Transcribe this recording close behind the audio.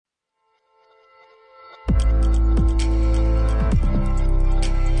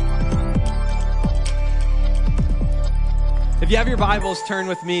you have your Bibles, turn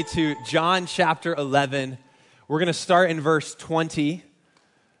with me to John chapter 11. We're going to start in verse 20.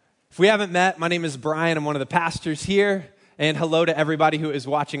 If we haven't met, my name is Brian. I'm one of the pastors here. And hello to everybody who is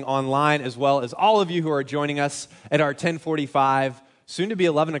watching online, as well as all of you who are joining us at our 10:45, soon to be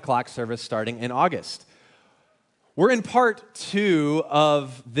 11 o'clock service starting in August. We're in part 2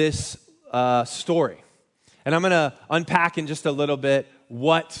 of this story. And I'm going to unpack in just a little bit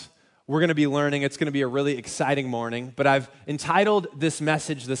what we're going to be learning. It's going to be a really exciting morning. But I've entitled this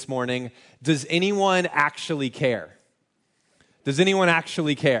message this morning, Does Anyone Actually Care? Does anyone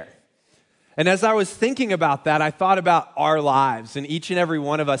actually care? And as I was thinking about that, I thought about our lives. And each and every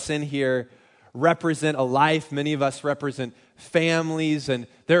one of us in here represent a life. Many of us represent families. And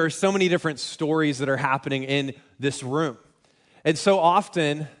there are so many different stories that are happening in this room. And so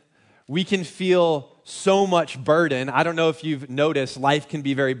often, we can feel so much burden. I don't know if you've noticed, life can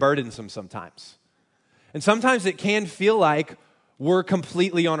be very burdensome sometimes. And sometimes it can feel like we're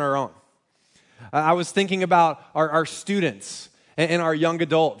completely on our own. I was thinking about our students and our young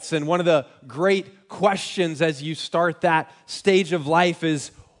adults. And one of the great questions as you start that stage of life is,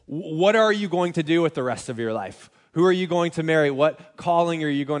 what are you going to do with the rest of your life? Who are you going to marry? What calling are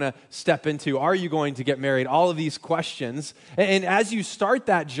you going to step into? Are you going to get married? All of these questions. And as you start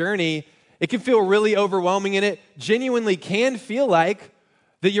that journey, it can feel really overwhelming, and it genuinely can feel like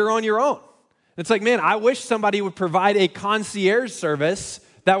that you're on your own. It's like, man, I wish somebody would provide a concierge service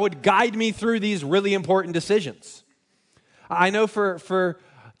that would guide me through these really important decisions. I know for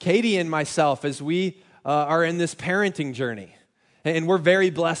Katie and myself, as we are in this parenting journey, and we're very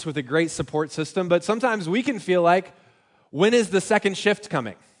blessed with a great support system, but sometimes we can feel like, when is the second shift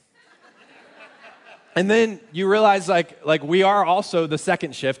coming? And then you realize like we are also the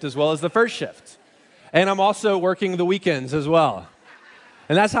second shift as well as the first shift. And I'm also working the weekends as well.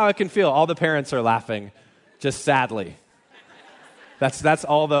 And that's how it can feel. All the parents are laughing, just sadly. That's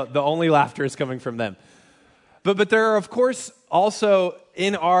all the only laughter is coming from them. But there are, of course, also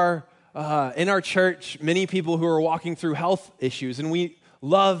in our church, many people who are walking through health issues. And we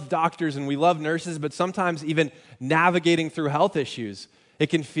love doctors and we love nurses, but sometimes even navigating through health issues, it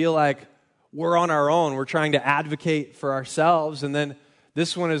can feel like we're on our own. We're trying to advocate for ourselves. And then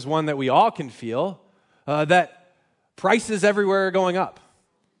this one is one that we all can feel, that prices everywhere are going up.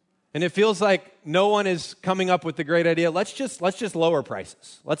 And it feels like no one is coming up with the great idea. Let's just lower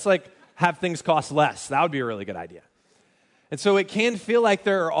prices. Let's have things cost less. That would be a really good idea. And so it can feel like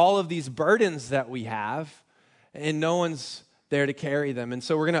there are all of these burdens that we have, and no one's there to carry them. And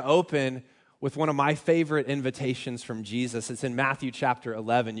so we're going to open with one of my favorite invitations from Jesus. It's in Matthew chapter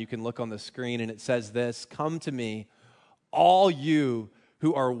 11. You can look on the screen, and it says this, "Come to me, all you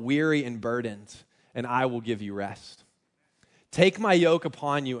who are weary and burdened, and I will give you rest. Take my yoke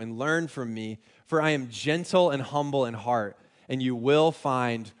upon you and learn from me, for I am gentle and humble in heart, and you will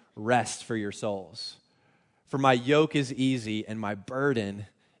find rest for your souls. For my yoke is easy, and my burden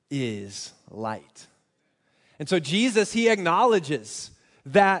is light." And so Jesus, he acknowledges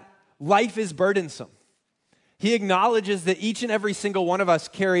that life is burdensome. He acknowledges that each and every single one of us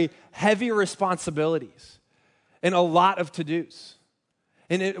carry heavy responsibilities and a lot of to-dos.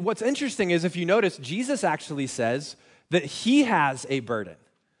 And what's interesting is, if you notice, Jesus actually says that he has a burden,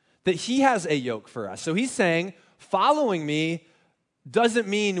 that he has a yoke for us. So he's saying, following me doesn't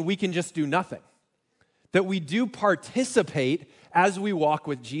mean we can just do nothing, that we do participate as we walk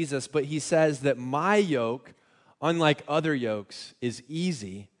with Jesus, but he says that my yoke, unlike other yokes, is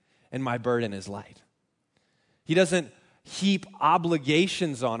easy and my burden is light. He doesn't heap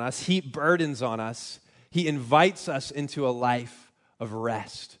obligations on us, heap burdens on us. He invites us into a life of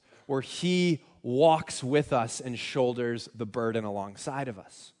rest where he walks with us and shoulders the burden alongside of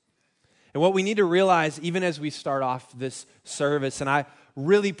us. And what we need to realize, even as we start off this service, and I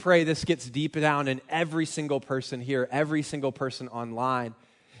really pray this gets deep down in every single person here, every single person online,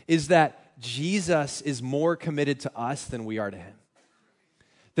 is that Jesus is more committed to us than we are to him.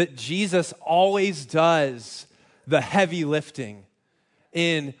 That Jesus always does the heavy lifting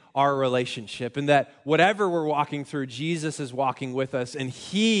in our relationship, and that whatever we're walking through, Jesus is walking with us, and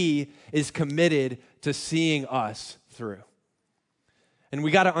he is committed to seeing us through. And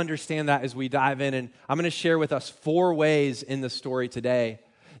we got to understand that as we dive in, and I'm going to share with us 4 ways in the story today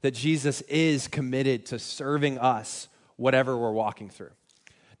that Jesus is committed to serving us whatever we're walking through.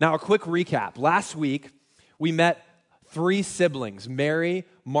 Now, a quick recap. Last week, we met 3 siblings, Mary,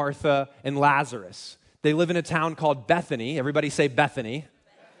 Martha, and Lazarus. They live in a town called Bethany. Everybody say Bethany.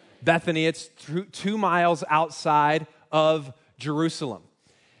 Bethany, it's 2 miles outside of Jerusalem.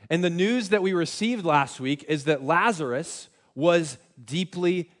 And the news that we received last week is that Lazarus was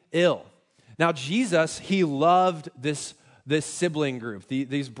deeply ill. Now, Jesus, he loved this this sibling group,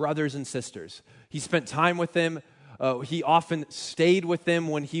 these brothers and sisters. He spent time with them. He often stayed with them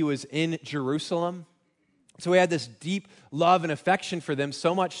when he was in Jerusalem. So he had this deep love and affection for them,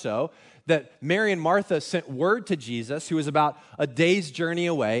 so much so that Mary and Martha sent word to Jesus, who was about a day's journey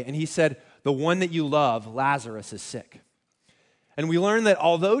away, and he said, "The one that you love, Lazarus, is sick." And we learn that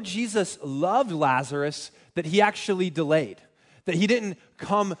although Jesus loved Lazarus, that he actually delayed. That he didn't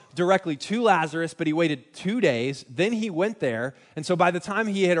come directly to Lazarus, but he waited 2 days. Then he went there. And so by the time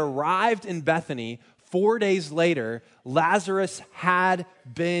he had arrived in Bethany, 4 days later, Lazarus had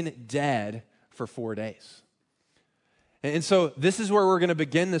been dead for 4 days. And so this is where we're going to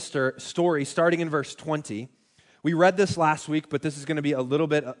begin the story, starting in verse 20. We read this last week, but this is going to be a little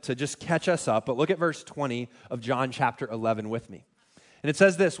bit to just catch us up. But look at verse 20 of John chapter 11 with me. And it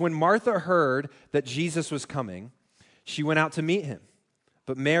says this: "When Martha heard that Jesus was coming, she went out to meet him,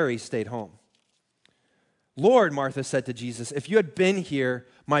 but Mary stayed home. 'Lord,' Martha said to Jesus, 'if you had been here,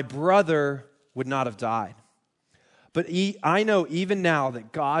 my brother would not have died. But I know even now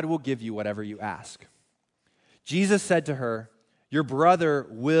that God will give you whatever you ask.' Jesus said to her, 'Your brother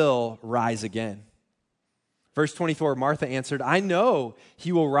will rise again.' Verse 24, Martha answered, 'I know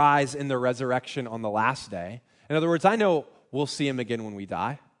he will rise in the resurrection on the last day.' In other words, I know we'll see him again when we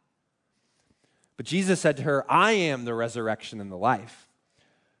die. But Jesus said to her, 'I am the resurrection and the life.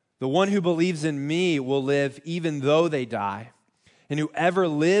 The one who believes in me will live even though they die. And whoever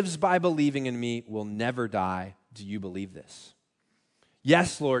lives by believing in me will never die. Do you believe this?'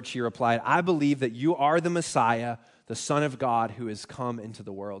 'Yes, Lord,' she replied, 'I believe that you are the Messiah, the Son of God who has come into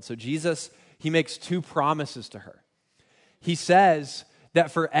the world.'" So Jesus, he makes two promises to her. He says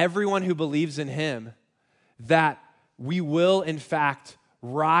that for everyone who believes in him, that we will in fact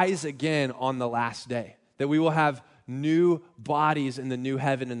rise again on the last day, that we will have new bodies in the new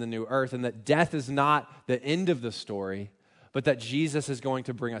heaven and the new earth, and that death is not the end of the story, but that Jesus is going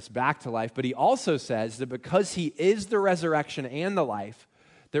to bring us back to life. But he also says that because he is the resurrection and the life,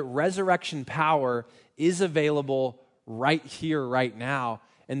 that resurrection power is available right here, right now,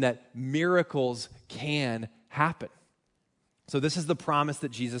 and that miracles can happen. So this is the promise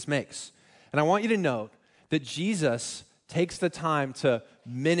that Jesus makes. And I want you to note that Jesus takes the time to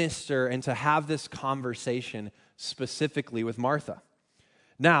minister and to have this conversation specifically with Martha.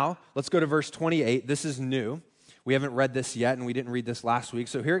 Now, let's go to verse 28. This is new. We haven't read this yet, and we didn't read this last week.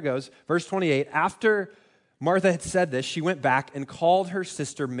 So here it goes. Verse 28, after Martha had said this, she went back and called her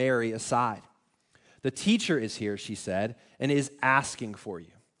sister Mary aside. "The teacher is here," she said, "and is asking for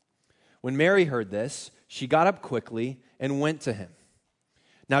you." When Mary heard this, she got up quickly and went to him.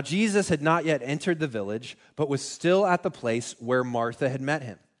 Now Jesus had not yet entered the village, but was still at the place where Martha had met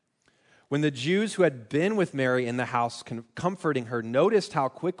him. When the Jews who had been with Mary in the house comforting her noticed how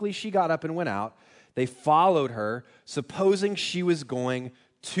quickly she got up and went out, they followed her, supposing she was going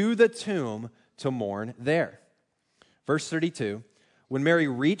to the tomb to mourn there. Verse 32, when Mary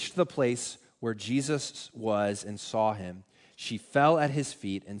reached the place where Jesus was and saw him, she fell at his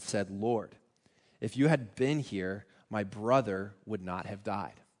feet and said, "Lord, if you had been here, my brother would not have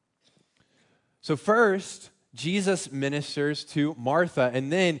died." So first, Jesus ministers to Martha,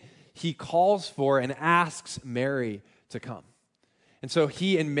 and then he calls for and asks Mary to come. And so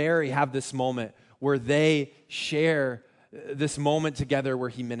he and Mary have this moment where they share this moment together where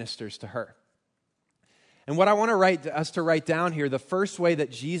he ministers to her. And what I want us to write down here, the first way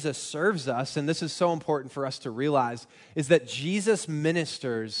that Jesus serves us, and this is so important for us to realize, is that Jesus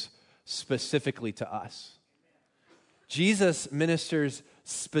ministers specifically to us. Jesus ministers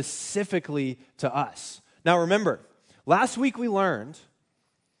specifically to us. Now remember, last week we learned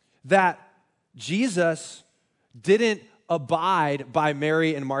that Jesus didn't abide by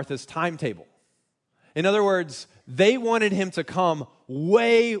Mary and Martha's timetable. In other words, they wanted him to come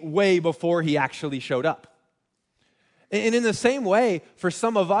way, way before he actually showed up. And in the same way, for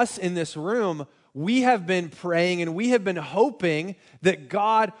some of us in this room, we have been praying and we have been hoping that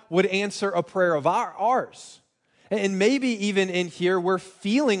God would answer a prayer of ours. And maybe even in here, we're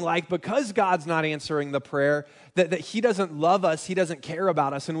feeling like because God's not answering the prayer, that he doesn't love us, he doesn't care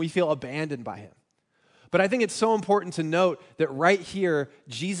about us, and we feel abandoned by him. But I think it's so important to note that right here,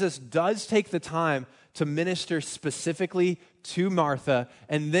 Jesus does take the time to minister specifically to Martha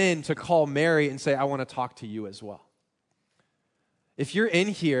and then to call Mary and say, "I want to talk to you as well." If you're in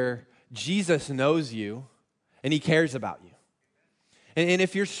here, Jesus knows you and he cares about you. And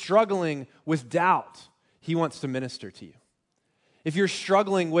if you're struggling with doubt, he wants to minister to you. If you're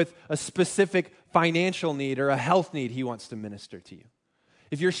struggling with a specific financial need or a health need, he wants to minister to you.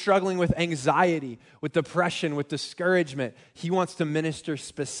 If you're struggling with anxiety, with depression, with discouragement, he wants to minister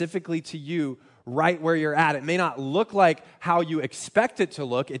specifically to you right where you're at. It may not look like how you expect it to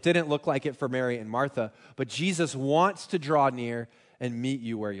look. It didn't look like it for Mary and Martha, but Jesus wants to draw near and meet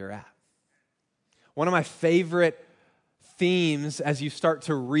you where you're at. One of my favorite themes as you start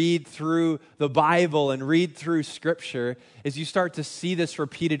to read through the Bible and read through Scripture is you start to see this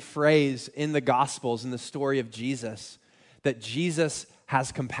repeated phrase in the Gospels, in the story of Jesus, that Jesus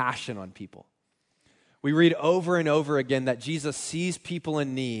has compassion on people. We read over and over again that Jesus sees people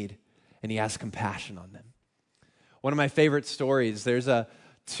in need and he has compassion on them. One of my favorite stories, there's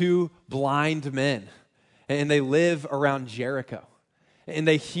two blind men and they live around Jericho and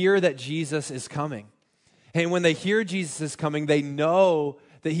they hear that Jesus is coming. And when they hear Jesus is coming, they know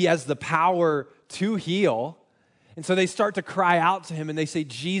that he has the power to heal. And so they start to cry out to him and they say,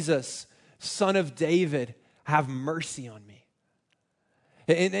 Jesus, Son of David, have mercy on me.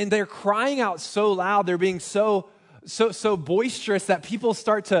 And they're crying out so loud, they're being so boisterous that people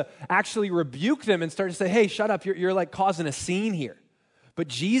start to actually rebuke them and start to say, hey, shut up, you're like causing a scene here. But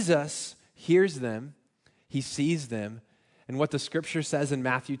Jesus hears them, he sees them, and what the Scripture says in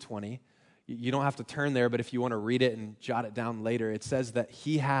Matthew 20, you don't have to turn there, but if you want to read it and jot it down later, it says that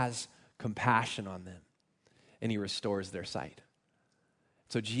he has compassion on them and he restores their sight.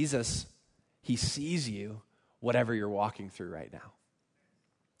 So Jesus, he sees you, whatever you're walking through right now.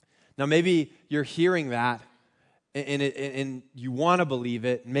 Now, maybe you're hearing that and you want to believe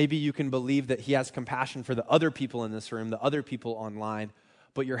it. Maybe you can believe that he has compassion for the other people in this room, the other people online,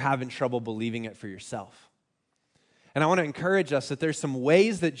 but you're having trouble believing it for yourself. And I want to encourage us that there's some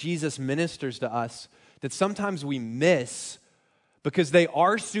ways that Jesus ministers to us that sometimes we miss because they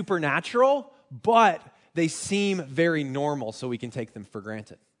are supernatural, but they seem very normal, so we can take them for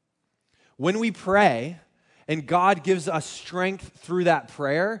granted. When we pray and God gives us strength through that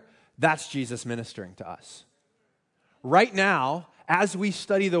prayer, that's Jesus ministering to us. Right now, as we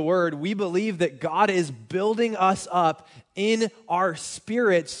study the Word, we believe that God is building us up in our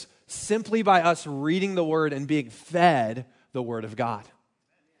spirits simply by us reading the Word and being fed the Word of God.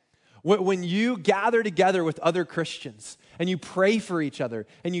 When you gather together with other Christians and you pray for each other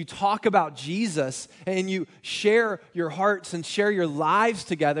and you talk about Jesus and you share your hearts and share your lives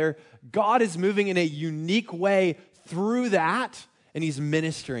together, God is moving in a unique way through that, and he's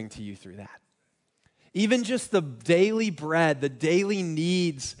ministering to you through that. Even just the daily bread, the daily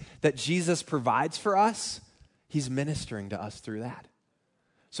needs that Jesus provides for us, he's ministering to us through that.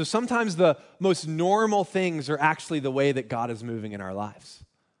 So sometimes the most normal things are actually the way that God is moving in our lives.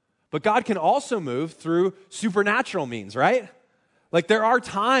 But God can also move through supernatural means, right? Like there are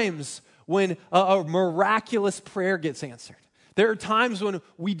times when a miraculous prayer gets answered. There are times when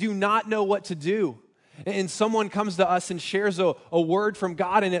we do not know what to do, and someone comes to us and shares a word from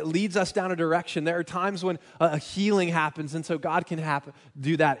God and it leads us down a direction. There are times when a healing happens, and so God can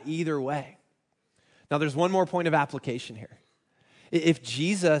do that either way. Now there's one more point of application here. If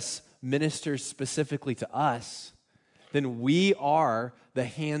Jesus ministers specifically to us, then we are the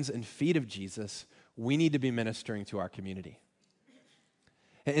hands and feet of Jesus. We need to be ministering to our community.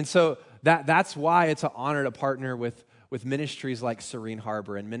 And so that's why it's an honor to partner with ministries like Serene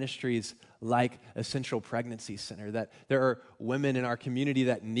Harbor and ministries like Essential Pregnancy Center, that there are women in our community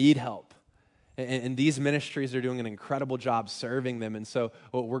that need help. And these ministries are doing an incredible job serving them. And so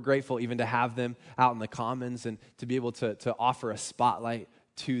we're grateful even to have them out in the commons and to be able to offer a spotlight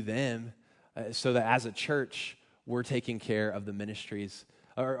to them so that as a church, we're taking care of the ministries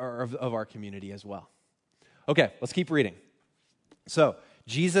of our community as well. Okay, let's keep reading. So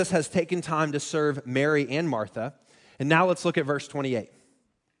Jesus has taken time to serve Mary and Martha. And now let's look at verse 28.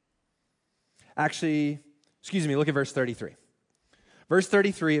 Look at verse 33. Verse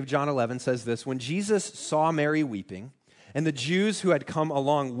 33 of John 11 says this: when Jesus saw Mary weeping, and the Jews who had come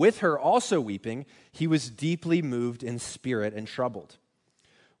along with her also weeping, he was deeply moved in spirit and troubled.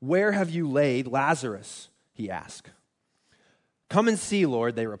 Where have you laid Lazarus? He asked. Come and see,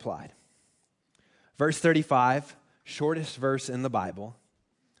 Lord, they replied. Verse 35, shortest verse in the Bible,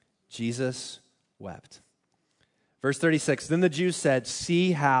 Jesus wept. Verse 36, then the Jews said,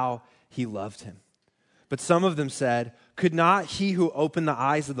 see how he loved him. But some of them said, could not he who opened the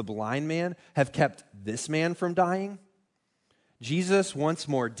eyes of the blind man have kept this man from dying? Jesus, once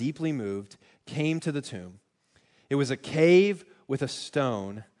more deeply moved, came to the tomb. It was a cave with a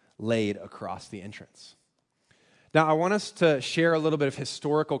stone laid across the entrance. Now, I want us to share a little bit of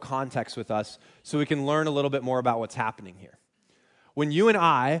historical context with us so we can learn a little bit more about what's happening here. When you and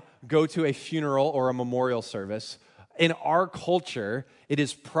I go to a funeral or a memorial service, in our culture, it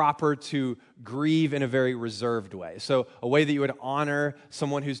is proper to grieve in a very reserved way. So a way that you would honor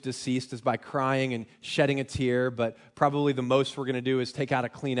someone who's deceased is by crying and shedding a tear, but probably the most we're going to do is take out a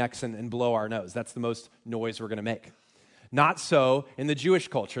Kleenex and blow our nose. That's the most noise we're going to make. Not so in the Jewish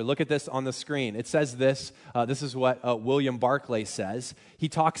culture. Look at this on the screen. It says this. This is what William Barclay says. He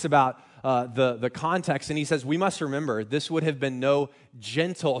talks about the context, and he says, we must remember this would have been no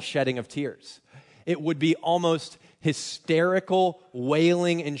gentle shedding of tears. It would be almost hysterical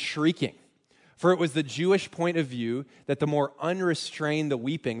wailing and shrieking. For it was the Jewish point of view that the more unrestrained the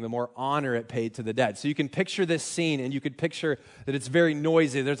weeping, the more honor it paid to the dead. So you can picture this scene, and you could picture that it's very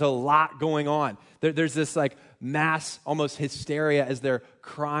noisy. There's a lot going on. There's this like mass, almost hysteria as they're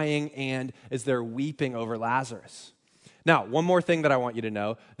crying and as they're weeping over Lazarus. Now, one more thing that I want you to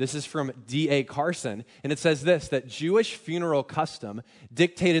know. This is from D.A. Carson, and it says this, that Jewish funeral custom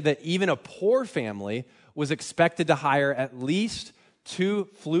dictated that even a poor family was expected to hire at least 2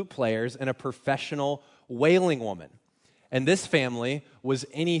 flute players and a professional wailing woman. And this family was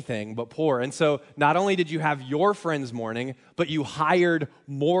anything but poor. And so not only did you have your friends mourning, but you hired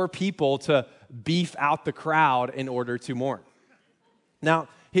more people to beef out the crowd in order to mourn. Now,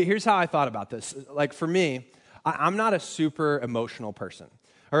 here's how I thought about this. Like for me, I'm not a super emotional person.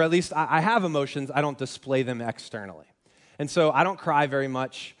 Or at least I have emotions, I don't display them externally. And so I don't cry very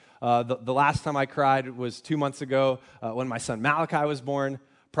much. The last time I cried was 2 months ago when my son Malachi was born.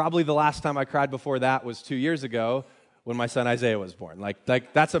 Probably the last time I cried before that was 2 years ago when my son Isaiah was born. Like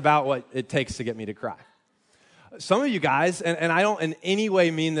that's about what it takes to get me to cry. Some of you guys, and I don't in any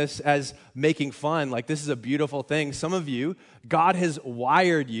way mean this as making fun, like this is a beautiful thing. Some of you, God has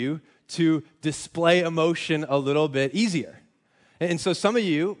wired you to display emotion a little bit easier. And so some of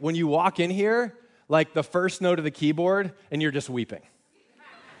you, when you walk in here, like the first note of the keyboard, and you're just weeping.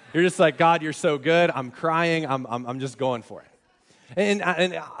 You're just like, God, you're so good. I'm crying. I'm just going for it.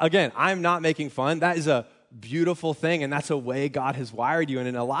 And again, I'm not making fun. That is a beautiful thing, and that's a way God has wired you. And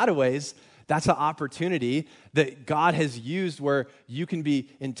in a lot of ways, that's an opportunity that God has used where you can be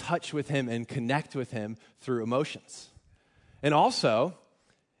in touch with Him and connect with Him through emotions. And also,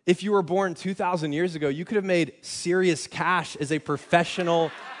 if you were born 2,000 years ago, you could have made serious cash as a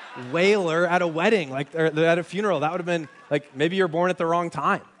professional wailer at a wedding, like or at a funeral. That would have been like maybe you're born at the wrong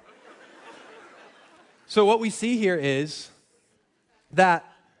time. So what we see here is that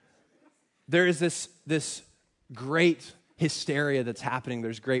there is this great hysteria that's happening.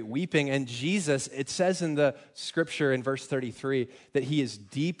 There's great weeping. And Jesus, it says in the scripture in verse 33 that He is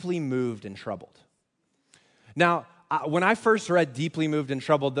deeply moved and troubled. Now, when I first read deeply moved and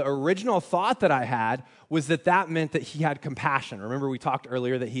troubled, the original thought that I had was that meant that He had compassion. Remember, we talked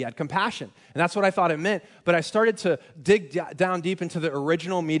earlier that He had compassion. And that's what I thought it meant. But I started to dig down deep into the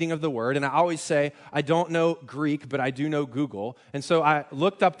original meaning of the word. And I always say, I don't know Greek, but I do know Google. And so I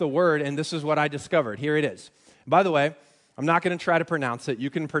looked up the word, and this is what I discovered. Here it is. By the way, I'm not going to try to pronounce it. You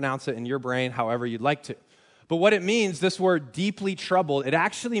can pronounce it in your brain however you'd like to. But what it means, this word deeply troubled, it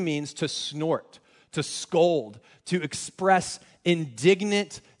actually means to snort, to scold, to express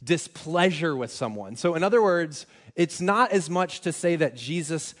indignant displeasure with someone. So in other words, it's not as much to say that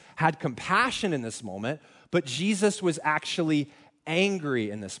Jesus had compassion in this moment, but Jesus was actually angry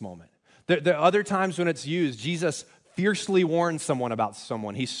in this moment. There are other times when it's used, Jesus fiercely warned someone about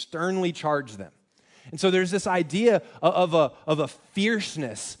someone. He sternly charged them. And so there's this idea of a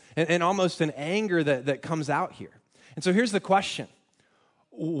fierceness and almost an anger that comes out here. And so here's the question.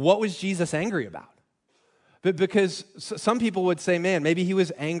 What was Jesus angry about? But because some people would say, man, maybe He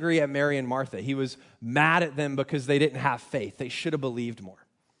was angry at Mary and Martha. He was mad at them because they didn't have faith. They should have believed more.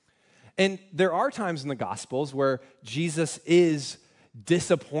 And there are times in the Gospels where Jesus is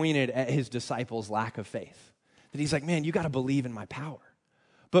disappointed at His disciples' lack of faith. That He's like, man, you got to believe in my power.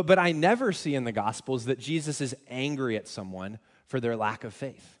 But I never see in the Gospels that Jesus is angry at someone for their lack of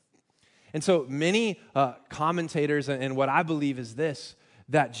faith. And so many commentators, and what I believe is this,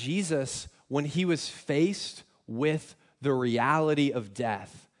 that Jesus, when He was faced with the reality of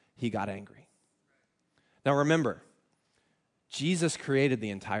death, He got angry. Now remember, Jesus created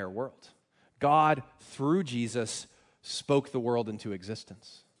the entire world. God, through Jesus, spoke the world into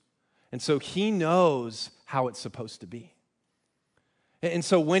existence. And so He knows how it's supposed to be. And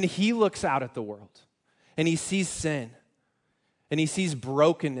so when He looks out at the world and He sees sin and He sees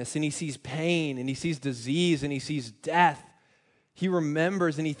brokenness and He sees pain and He sees disease and He sees death, He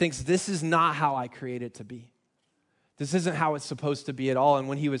remembers and He thinks, this is not how I created it to be. This isn't how it's supposed to be at all. And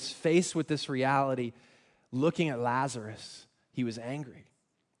when He was faced with this reality, looking at Lazarus, He was angry.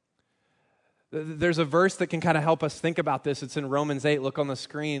 There's a verse that can kind of help us think about this. It's in Romans 8. Look on the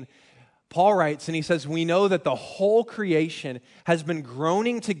screen. Paul writes, and he says, we know that the whole creation has been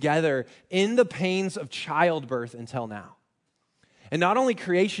groaning together in the pains of childbirth until now. And not only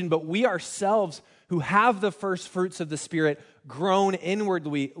creation, but we ourselves who have the first fruits of the Spirit groan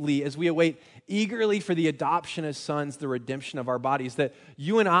inwardly as we await eagerly for the adoption as sons, the redemption of our bodies. That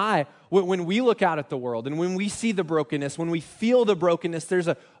you and I, when we look out at the world and when we see the brokenness, when we feel the brokenness, there's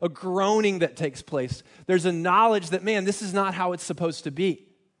a groaning that takes place. There's a knowledge that, man, this is not how it's supposed to be.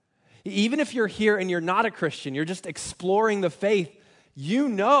 Even if you're here and you're not a Christian, you're just exploring the faith, you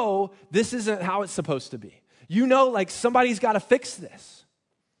know this isn't how it's supposed to be. You know, like, somebody's got to fix this.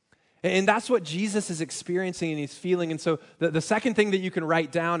 And that's what Jesus is experiencing and he's feeling. And so the second thing that you can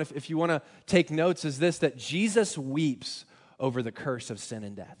write down if you want to take notes is this, that Jesus weeps over the curse of sin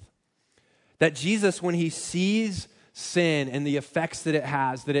and death. That Jesus, when he sees sin and the effects that it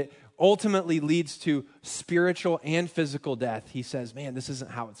has, that it ultimately leads to spiritual and physical death, he says, man, this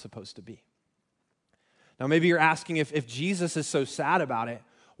isn't how it's supposed to be. Now, maybe you're asking, if Jesus is so sad about it,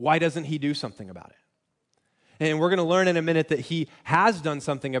 why doesn't he do something about it? And we're going to learn in a minute that he has done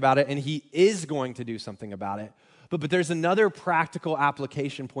something about it and he is going to do something about it. But there's another practical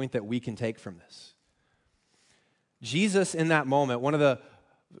application point that we can take from this. Jesus, in that moment, one of the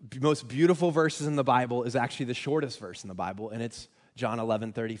most beautiful verses in the Bible is actually the shortest verse in the Bible, and it's John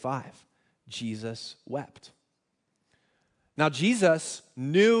 11:35. Jesus wept. Now, Jesus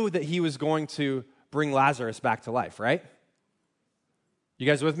knew that he was going to bring Lazarus back to life, right? You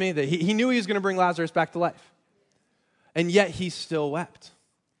guys with me? That he knew he was going to bring Lazarus back to life. And yet he still wept.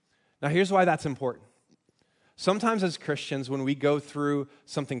 Now, here's why that's important. Sometimes as Christians, when we go through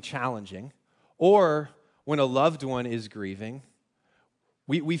something challenging, or when a loved one is grieving,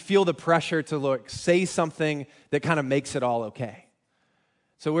 we feel the pressure to say something that kind of makes it all okay.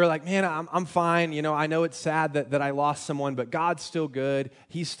 So we're like, man, I'm fine. You know, I know it's sad that I lost someone, but God's still good.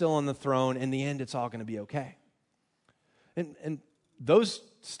 He's still on the throne. In the end, it's all going to be okay. And those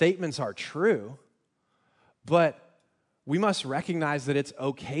statements are true, but we must recognize that it's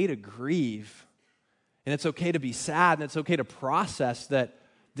okay to grieve, and it's okay to be sad, and it's okay to process that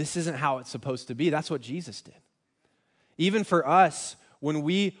this isn't how it's supposed to be. That's what Jesus did. Even for us, when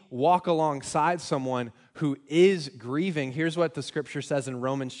we walk alongside someone who is grieving, here's what the scripture says in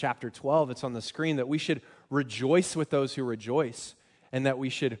Romans chapter 12. It's on the screen, that we should rejoice with those who rejoice, and that we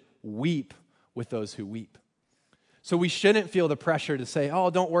should weep with those who weep. So we shouldn't feel the pressure to say,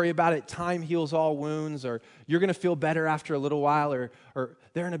 oh, don't worry about it. Time heals all wounds, or you're going to feel better after a little while, or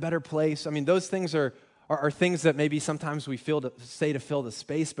they're in a better place. I mean, those things are things that maybe sometimes we say to fill the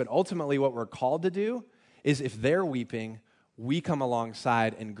space, but ultimately what we're called to do is, if they're weeping, we come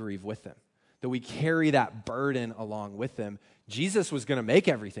alongside and grieve with them, that we carry that burden along with them. Jesus was going to make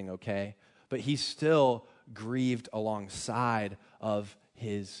everything okay, but he still grieved alongside of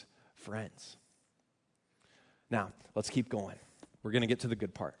his friends. Now, let's keep going. We're going to get to the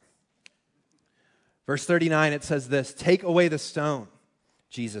good part. Verse 39, it says this, "Take away the stone,"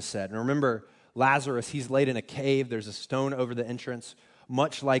 Jesus said. And remember, Lazarus, he's laid in a cave. There's a stone over the entrance,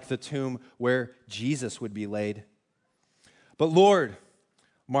 much like the tomb where Jesus would be laid. "But Lord,"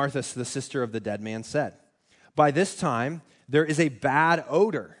 Martha, the sister of the dead man, said, "by this time there is a bad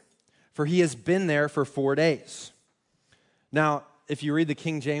odor, for he has been there for 4 days." Now, if you read the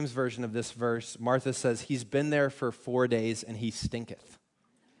King James version of this verse, Martha says, he's been there for 4 days and he stinketh.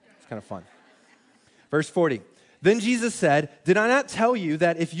 It's kind of fun. Verse 40, "Then Jesus said, 'Did I not tell you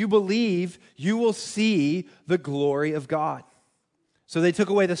that if you believe, you will see the glory of God?' So they took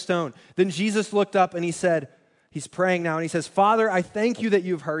away the stone. Then Jesus looked up and he said," he's praying now, and he says, "Father, I thank you that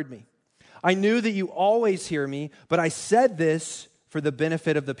you've heard me. I knew that you always hear me, but I said this for the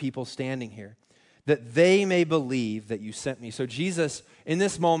benefit of the people standing here, that they may believe that you sent me." So Jesus, in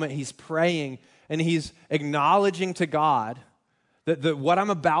this moment, he's praying and he's acknowledging to God that what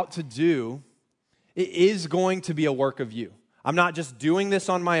I'm about to do, it is going to be a work of you. I'm not just doing this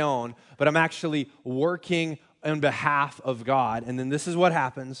on my own, but I'm actually working on behalf of God. And then this is what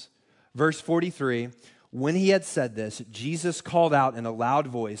happens. Verse 43, "When he had said this, Jesus called out in a loud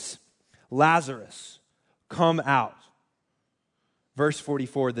voice, 'Lazarus, come out.' Verse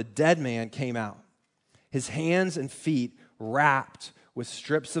 44, the dead man came out, his hands and feet wrapped with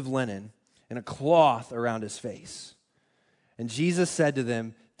strips of linen and a cloth around his face. And Jesus said to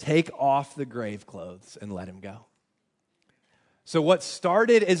them, 'Take off the grave clothes and let him go.'" So what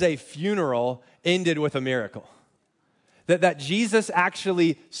started as a funeral ended with a miracle. That Jesus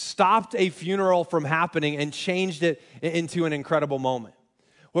actually stopped a funeral from happening and changed it into an incredible moment.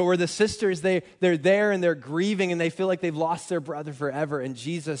 Where the sisters, they're there and they're grieving and they feel like they've lost their brother forever. And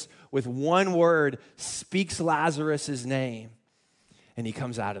Jesus, with one word, speaks Lazarus' name and he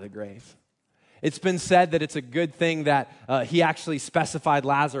comes out of the grave. It's been said that it's a good thing that he actually specified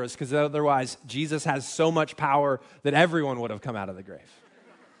Lazarus, because otherwise Jesus has so much power that everyone would have come out of the grave.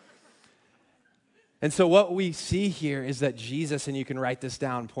 And so what we see here is that Jesus, and you can write this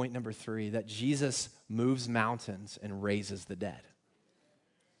down, point number 3, that Jesus moves mountains and raises the dead.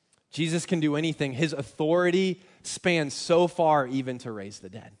 Jesus can do anything. His authority spans so far even to raise the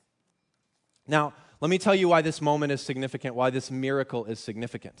dead. Now, let me tell you why this moment is significant, why this miracle is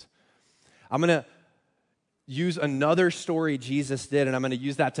significant. I'm going to use another story Jesus did, and I'm going to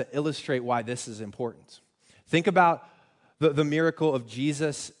use that to illustrate why this is important. Think about the miracle of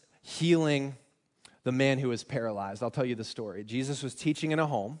Jesus healing the man who was paralyzed. I'll tell you the story. Jesus was teaching in a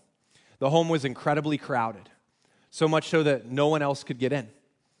home. The home was incredibly crowded, so much so that no one else could get in.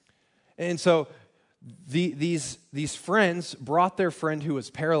 And so these friends brought their friend who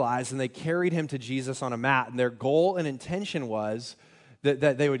was paralyzed, and they carried him to Jesus on a mat. And their goal and intention was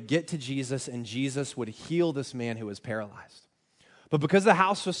that they would get to Jesus, and Jesus would heal this man who was paralyzed. But because the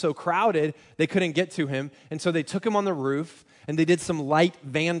house was so crowded, they couldn't get to him. And so they took him on the roof, and they did some light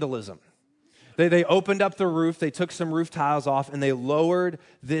vandalism. They opened up the roof, they took some roof tiles off, and they lowered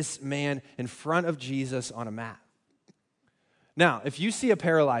this man in front of Jesus on a mat. Now, if you see a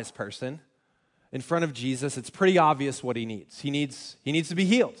paralyzed person in front of Jesus, it's pretty obvious what he needs. He needs to be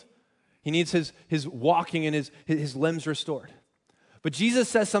healed. He needs his walking and his limbs restored. But Jesus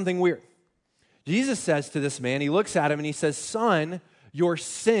says something weird. Jesus says to this man, he looks at him and he says, "Son, your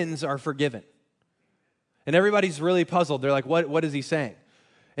sins are forgiven." And everybody's really puzzled. They're like, what is he saying?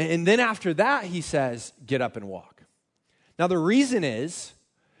 And then after that, he says, "Get up and walk." Now, the reason is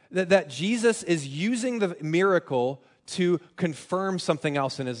that Jesus is using the miracle to confirm something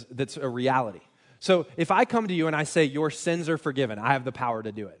else that's a reality. So if I come to you and I say, "Your sins are forgiven," I have the power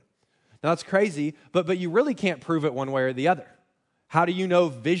to do it. Now, that's crazy, but you really can't prove it one way or the other. How do you know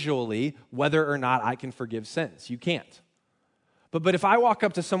visually whether or not I can forgive sins? You can't. But if I walk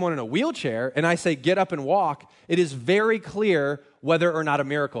up to someone in a wheelchair and I say, "Get up and walk," it is very clear whether or not a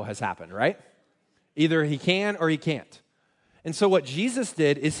miracle has happened, right? Either he can or he can't. And so what Jesus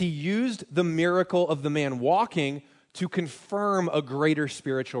did is he used the miracle of the man walking to confirm a greater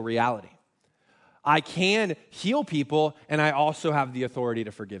spiritual reality. I can heal people, and I also have the authority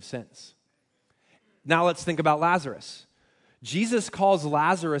to forgive sins. Now let's think about Lazarus. Jesus calls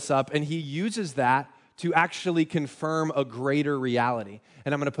Lazarus up, and he uses that to actually confirm a greater reality.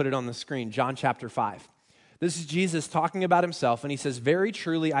 And I'm going to put it on the screen, John chapter 5. This is Jesus talking about himself, and he says, "Very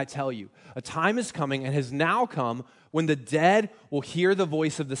truly I tell you, a time is coming and has now come when the dead will hear the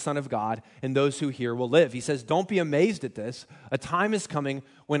voice of the Son of God, and those who hear will live." He says, "Don't be amazed at this. A time is coming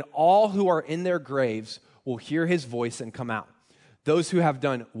when all who are in their graves will hear his voice and come out. Those who have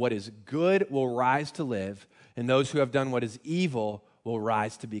done what is good will rise to live, and those who have done what is evil will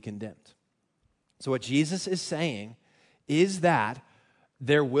rise to be condemned." So what Jesus is saying is that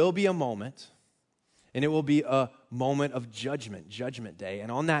there will be a moment, and it will be a moment of judgment, Judgment Day.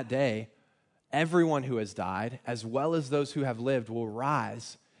 And on that day, everyone who has died, as well as those who have lived, will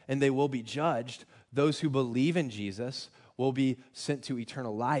rise, and they will be judged. Those who believe in Jesus will be sent to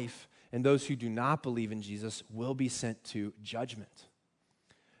eternal life, and those who do not believe in Jesus will be sent to judgment.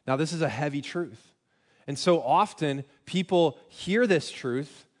 Now, this is a heavy truth. And so often, people hear this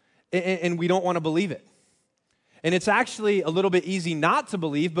truth, and we don't want to believe it. And it's actually a little bit easy not to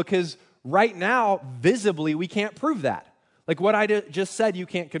believe, because right now, visibly, we can't prove that. Like what I just said, you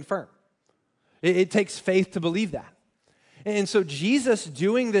can't confirm. It takes faith to believe that. And so Jesus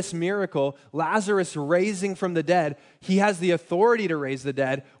doing this miracle, Lazarus raising from the dead, he has the authority to raise the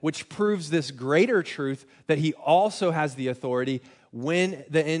dead, which proves this greater truth that he also has the authority when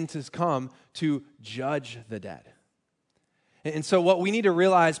the end has come to judge the dead. And so what we need to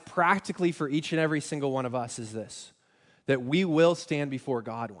realize practically for each and every single one of us is this, that we will stand before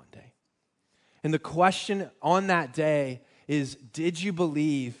God one day. And the question on that day is, did you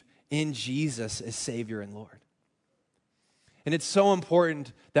believe in Jesus as Savior and Lord? And it's so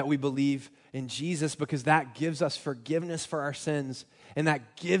important that we believe in Jesus, because that gives us forgiveness for our sins, and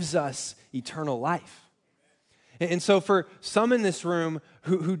that gives us eternal life. And so for some in this room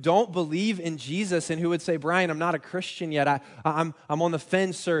who don't believe in Jesus and who would say, "Brian, I'm not a Christian yet. I'm on the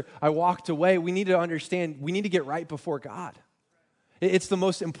fence, or I walked away," we need to understand, we need to get right before God. It's the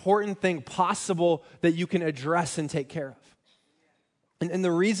most important thing possible that you can address and take care of. And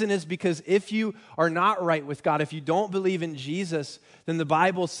the reason is because if you are not right with God, if you don't believe in Jesus, then the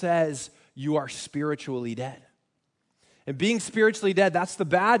Bible says you are spiritually dead. And being spiritually dead, that's the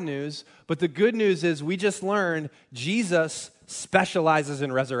bad news. But the good news is we just learned Jesus specializes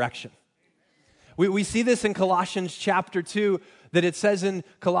in resurrection. We see this in Colossians chapter 2, That it says in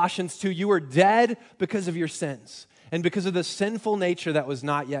Colossians 2, you were dead because of your sins and because of the sinful nature that was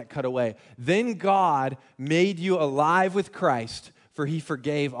not yet cut away. Then God made you alive with Christ, for he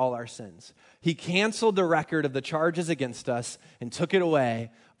forgave all our sins. He canceled the record of the charges against us and took it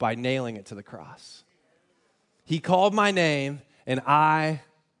away by nailing it to the cross. He called my name, and I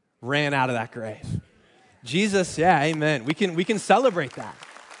ran out of that grave. Jesus, yeah, amen. We can celebrate that.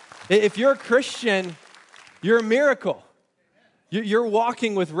 If you're a Christian, you're a miracle. You're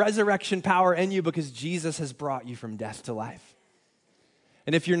walking with resurrection power in you because Jesus has brought you from death to life.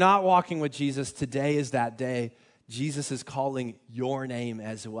 And if you're not walking with Jesus, today is that day. Jesus is calling your name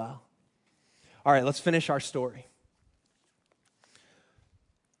as well. All right, let's finish our story.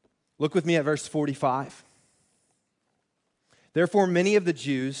 Look with me at verse 45. Therefore, many of the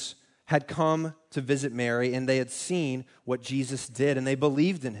Jews had come to visit Mary, and they had seen what Jesus did, and they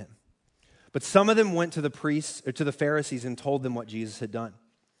believed in him. But some of them went to the priests or to the Pharisees and told them what Jesus had done.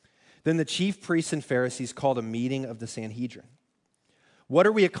 Then the chief priests and Pharisees called a meeting of the Sanhedrin. What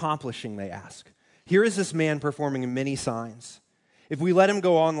are we accomplishing, they asked. Here is this man performing many signs. If we let him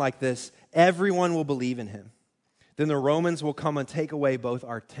go on like this, everyone will believe in him. Then the Romans will come and take away both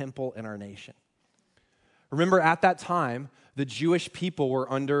our temple and our nation. Remember, at that time, the Jewish people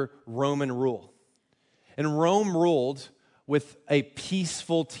were under Roman rule. And Rome ruled with a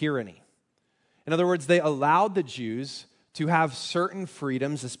peaceful tyranny. In other words, they allowed the Jews to have certain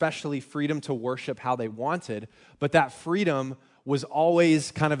freedoms, especially freedom to worship how they wanted, but that freedom was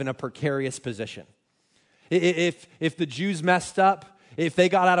always kind of in a precarious position. If the Jews messed up, if they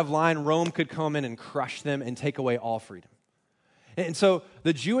got out of line, Rome could come in and crush them and take away all freedom. And so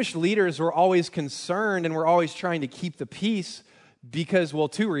the Jewish leaders were always concerned and were always trying to keep the peace because, well,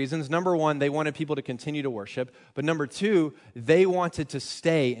 two reasons. Number one, they wanted people to continue to worship. But number two, they wanted to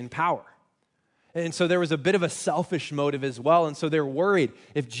stay in power. And so there was a bit of a selfish motive as well. And so they're worried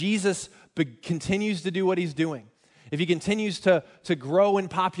if Jesus continues to do what he's doing, if he continues to grow in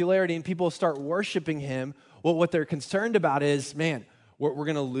popularity and people start worshiping him, well, what they're concerned about is, man, we're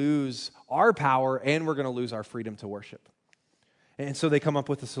going to lose our power and we're going to lose our freedom to worship. And so they come up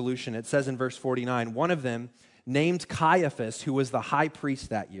with a solution. It says in verse 49, one of them, named Caiaphas, who was the high priest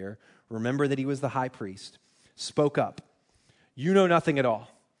that year, remember that he was the high priest, spoke up. You know nothing at all.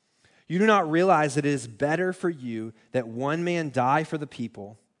 You do not realize that it is better for you that one man die for the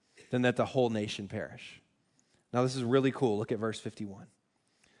people than that the whole nation perish. Now this is really cool. Look at verse 51.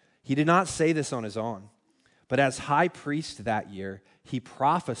 He did not say this on his own, but as high priest that year, he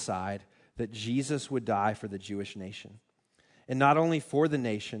prophesied that Jesus would die for the Jewish nation. And not only for the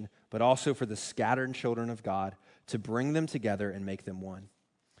nation, but also for the scattered children of God, to bring them together and make them one.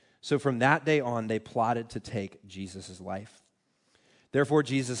 So from that day on, they plotted to take Jesus' life. Therefore,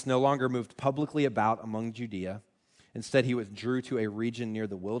 Jesus no longer moved publicly about among Judea. Instead, he withdrew to a region near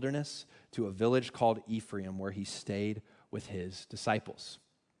the wilderness, to a village called Ephraim, where he stayed with his disciples.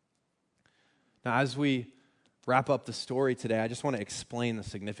 Now, as we wrap up the story today, I just want to explain the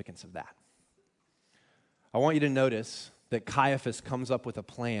significance of that. I want you to notice that Caiaphas comes up with a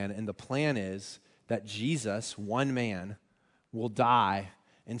plan, and the plan is that Jesus, one man, will die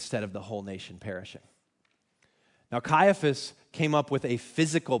instead of the whole nation perishing. Now, Caiaphas came up with a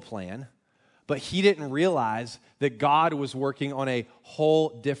physical plan, but he didn't realize that God was working on a whole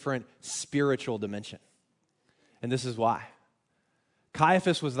different spiritual dimension. And this is why.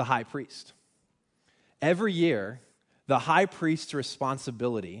 Caiaphas was the high priest. Every year, the high priest's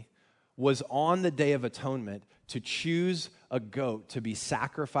responsibility was on the Day of Atonement to choose a goat to be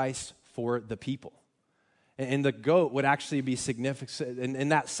sacrificed for the people. And the goat would actually be significant. In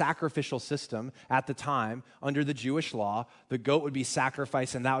that sacrificial system at the time, under the Jewish law, the goat would be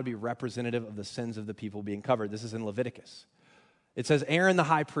sacrificed, and that would be representative of the sins of the people being covered. This is in Leviticus. It says, Aaron the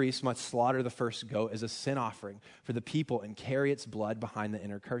high priest must slaughter the first goat as a sin offering for the people and carry its blood behind the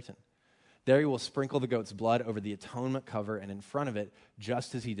inner curtain. There he will sprinkle the goat's blood over the atonement cover and in front of it,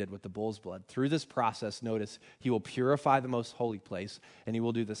 just as he did with the bull's blood. Through this process, notice, he will purify the most holy place, and he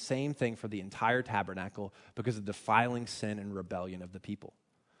will do the same thing for the entire tabernacle because of defiling sin and rebellion of the people.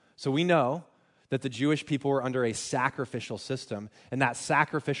 So we know that the Jewish people were under a sacrificial system, and that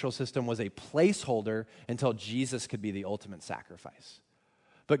sacrificial system was a placeholder until Jesus could be the ultimate sacrifice.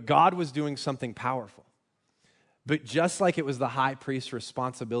 But God was doing something powerful. But just like it was the high priest's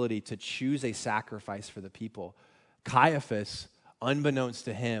responsibility to choose a sacrifice for the people, Caiaphas, unbeknownst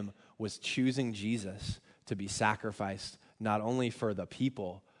to him, was choosing Jesus to be sacrificed not only for the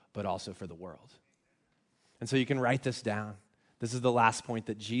people, but also for the world. And so you can write this down. This is the last point,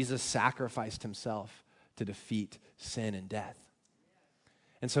 that Jesus sacrificed himself to defeat sin and death.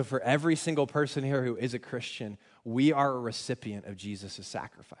 And so for every single person here who is a Christian, we are a recipient of Jesus'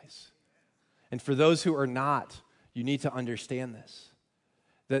 sacrifice. And for those who are not, you need to understand this,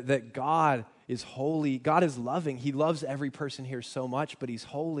 that God is holy, God is loving. He loves every person here so much, but he's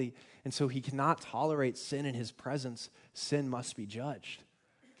holy, and so he cannot tolerate sin in his presence. Sin must be judged.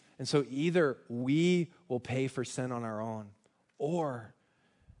 And so either we will pay for sin on our own, or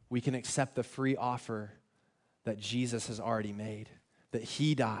we can accept the free offer that Jesus has already made, that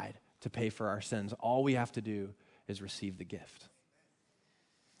he died to pay for our sins. All we have to do is receive the gift.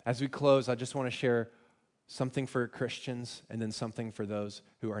 As we close, I just want to share something for Christians and then something for those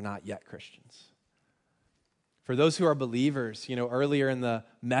who are not yet Christians. For those who are believers, earlier in the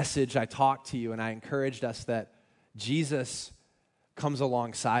message I talked to you and I encouraged us that Jesus comes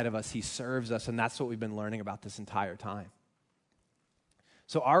alongside of us, he serves us, and that's what we've been learning about this entire time.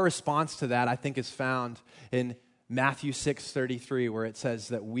 So our response to that, I think, is found in Matthew 6:33, where it says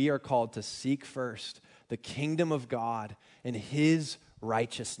that we are called to seek first the kingdom of God and his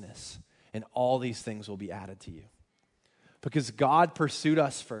righteousness, and all these things will be added to you. Because God pursued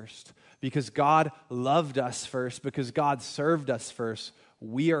us first, because God loved us first, because God served us first,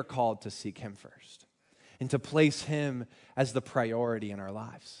 we are called to seek him first and to place him as the priority in our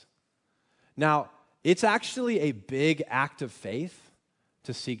lives. Now, it's actually a big act of faith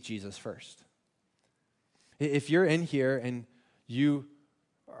to seek Jesus first. If you're in here and you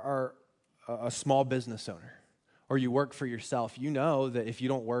are a small business owner or you work for yourself, you know that if you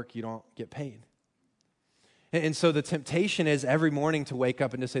don't work, you don't get paid. And so the temptation is every morning to wake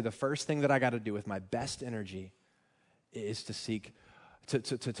up and to say, the first thing that I got to do with my best energy is to seek,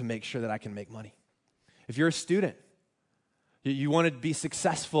 to make sure that I can make money. If you're a student, you want to be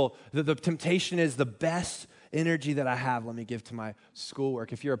successful, the temptation is the best energy that I have, let me give to my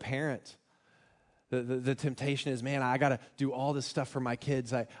schoolwork. If you're a parent, the temptation is, man, I got to do all this stuff for my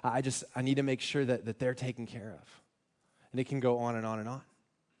kids. I need to make sure that they're taken care of. And it can go on and on and on.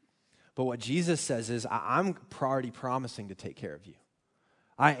 But what Jesus says is, I'm already promising to take care of you.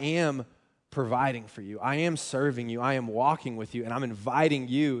 I am providing for you. I am serving you. I am walking with you. And I'm inviting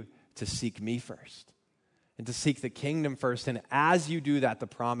you to seek me first and to seek the kingdom first. And as you do that, the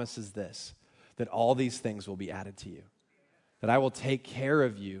promise is this, that all these things will be added to you, that I will take care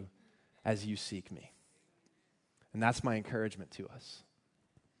of you as you seek me. And that's my encouragement to us.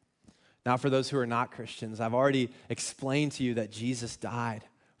 Now, for those who are not Christians, I've already explained to you that Jesus died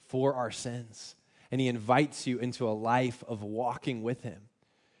for our sins, and he invites you into a life of walking with him,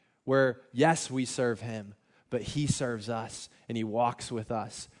 where, yes, we serve him, but he serves us, and he walks with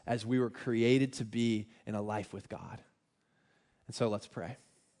us as we were created to be in a life with God. And so let's pray.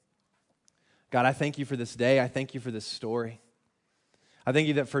 God, I thank you for this day. I thank you for this story. I thank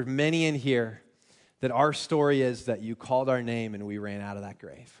you that for many in here, that our story is that you called our name and we ran out of that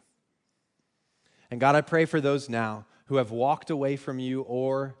grave. And God, I pray for those now who have walked away from you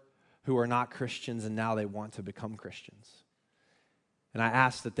or who are not Christians and now they want to become Christians. And I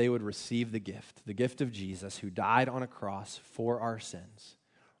ask that they would receive the gift of Jesus, who died on a cross for our sins,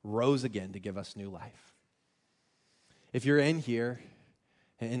 rose again to give us new life. If you're in here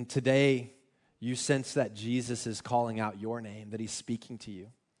and today you sense that Jesus is calling out your name, that he's speaking to you,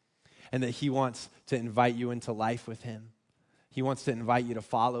 and that he wants to invite you into life with him. He wants to invite you to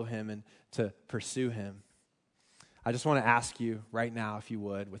follow him and to pursue him. I just want to ask you right now, if you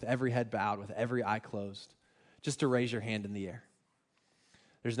would, with every head bowed, with every eye closed, just to raise your hand in the air.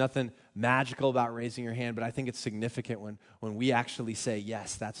 There's nothing magical about raising your hand, but I think it's significant when we actually say,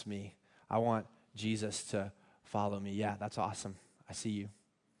 yes, that's me. I want Jesus to follow me. Yeah, that's awesome. I see you.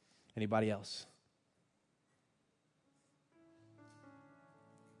 Anybody else?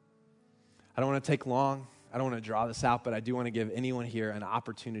 I don't want to take long. I don't want to draw this out, but I do want to give anyone here an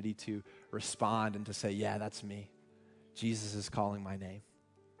opportunity to respond and to say, yeah, that's me. Jesus is calling my name.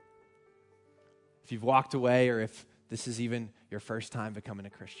 If you've walked away or if this is even your first time becoming a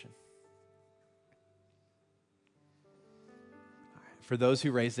Christian. All right. For those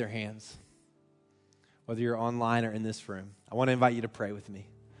who raise their hands, whether you're online or in this room, I want to invite you to pray with me.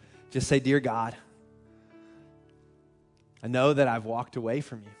 Just say, dear God, I know that I've walked away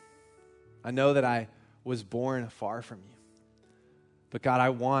from you. I know that I was born far from you. But God, I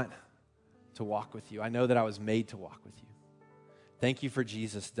want to walk with you. I know that I was made to walk with you. Thank you for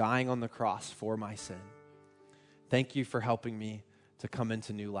Jesus dying on the cross for my sin. Thank you for helping me to come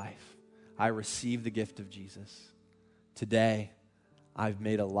into new life. I receive the gift of Jesus. Today, I've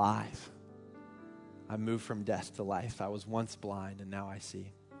made alive. I moved from death to life. I was once blind and now I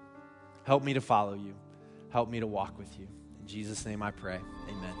see. Help me to follow you. Help me to walk with you. In Jesus' name I pray.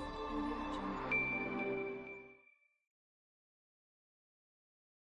 Amen.